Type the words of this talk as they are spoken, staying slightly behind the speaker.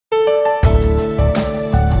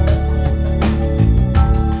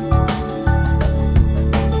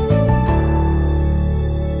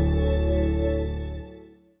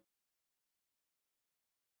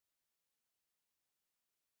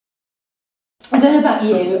I don't know about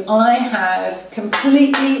you, I have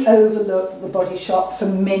completely overlooked the Body Shop for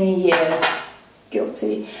many years.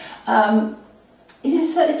 Guilty. You know,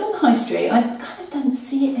 so it's on the high street. I kind of don't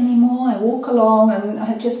see it anymore. I walk along and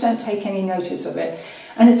I just don't take any notice of it.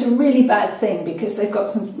 And it's a really bad thing because they've got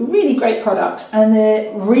some really great products and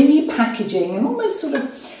they're repackaging and almost sort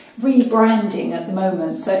of rebranding at the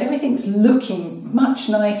moment. So everything's looking much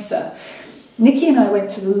nicer. Nikki and I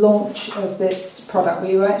went to the launch of this product.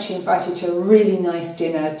 We were actually invited to a really nice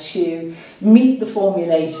dinner to meet the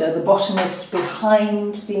formulator, the botanist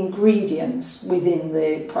behind the ingredients within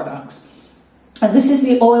the products. And this is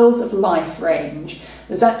the Oils of Life range.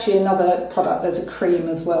 There's actually another product, there's a cream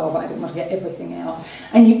as well, but I didn't want to get everything out.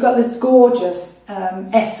 And you've got this gorgeous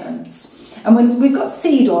essence. And we've got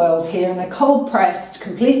seed oils here, and they're cold pressed,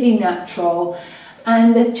 completely natural,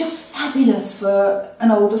 and they're just fabulous for an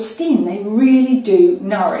older skin. They really do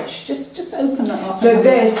nourish. Just open that up. So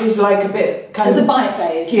this is like a bit kind of... It's a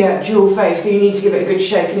biphase. Yeah, dual phase, so you need to give it a good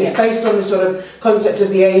shake. And it's based on the sort of concept of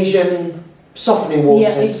the Asian softening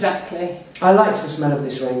waters. Yeah, exactly. I like the smell of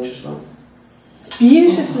this range as well. It's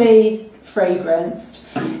beautifully fragranced.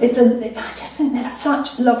 I just think they're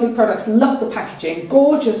such lovely products. Love the packaging,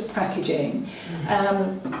 gorgeous packaging.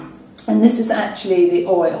 And this is actually the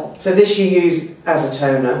oil. So this you use as a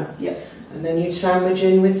toner. Yeah. And then you sandwich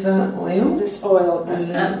in with the oil. This oil is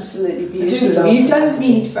absolutely beautiful. You don't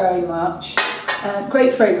need very much.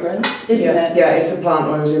 Great fragrance, isn't it? Yeah, it's the plant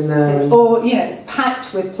oils in there. It's all, you know, it's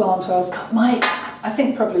packed with plant oils. But I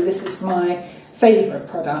think probably this is my favourite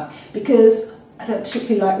product because I don't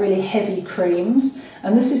particularly like really heavy creams,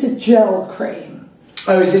 and this is a gel cream.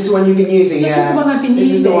 Oh, is this the one you've been using? This is the one I've been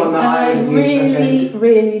using. This is the one that I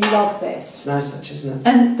really love this. It's nice touch, isn't it?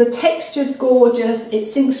 And the texture's gorgeous. It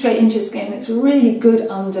sinks straight into your skin. It's really good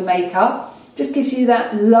under makeup. Just gives you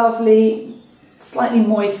that lovely, slightly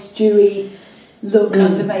moist, dewy look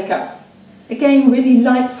under makeup. Again, really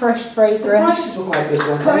light, fresh fragrance. The prices were quite good,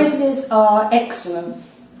 weren't they? Prices are excellent.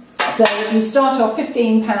 So you start off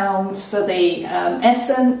 £15 for the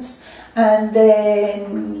essence, and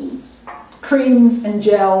then creams and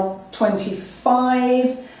gel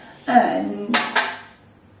 25, and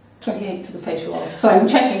 28 for the facial oil. So I'm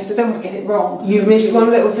checking, so I don't want to get it wrong. You've missed one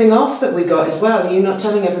little thing off that we got as well. Are you not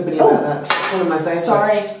telling everybody about that? 'Cause it's one of my favourites.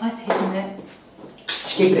 Sorry, I've hidden it.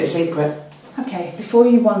 Just keep it a secret. Okay, before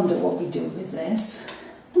you wonder what we do with this,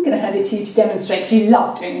 I'm going to hand it to you to demonstrate, because you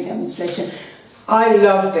love doing a demonstration. I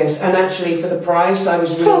love this, and actually for the price, I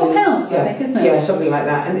was really... £12, I think, isn't it? Yeah, something like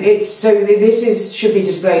that. And it's this should be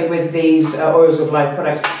displayed with these Oils of Life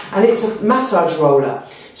products, and it's a massage roller.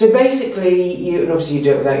 So basically, and obviously you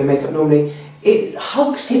do it without your makeup normally. It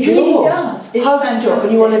hugs the jaw. It really does. It's hugs the jaw,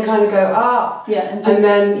 and you want to kind of go up, and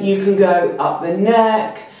then you can go up the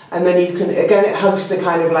neck. And then you can, again, it hugs the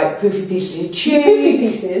kind of like poofy pieces of your cheek. Poofy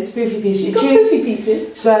pieces. Poofy pieces of your cheek. cheek. Poofy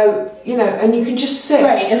pieces. So, you know, and you can just sit.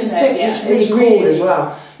 Great, isn't it? Yeah, It's really cool as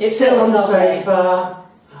well. Sit on the sofa.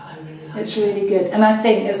 It's really good. And I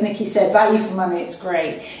think, as Nikki said, value for money, it's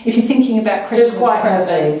great. If you're thinking about Christmas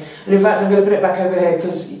presents. And in fact, I'm going to put it back over here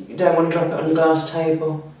because you don't want to drop it on your glass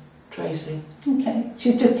table. Tracy. Okay.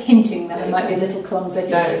 She's just hinting that it might be a little clumsy.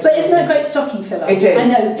 No, but isn't it a great stocking filler? It is. I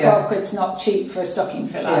know 12 quid's not cheap for a stocking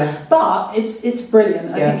filler, but it's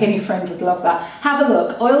brilliant. I think any friend would love that. Have a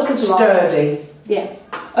look. Oils of Life. Sturdy. Yeah.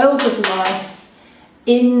 Oils of Life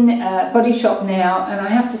in Body Shop now, and I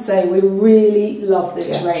have to say we really love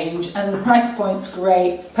this range, and the price point's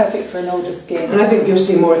great, perfect for an older skin. And I think you'll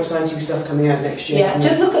see more exciting stuff coming out next year. Yeah,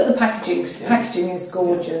 just look at the packaging, because the packaging is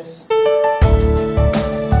gorgeous.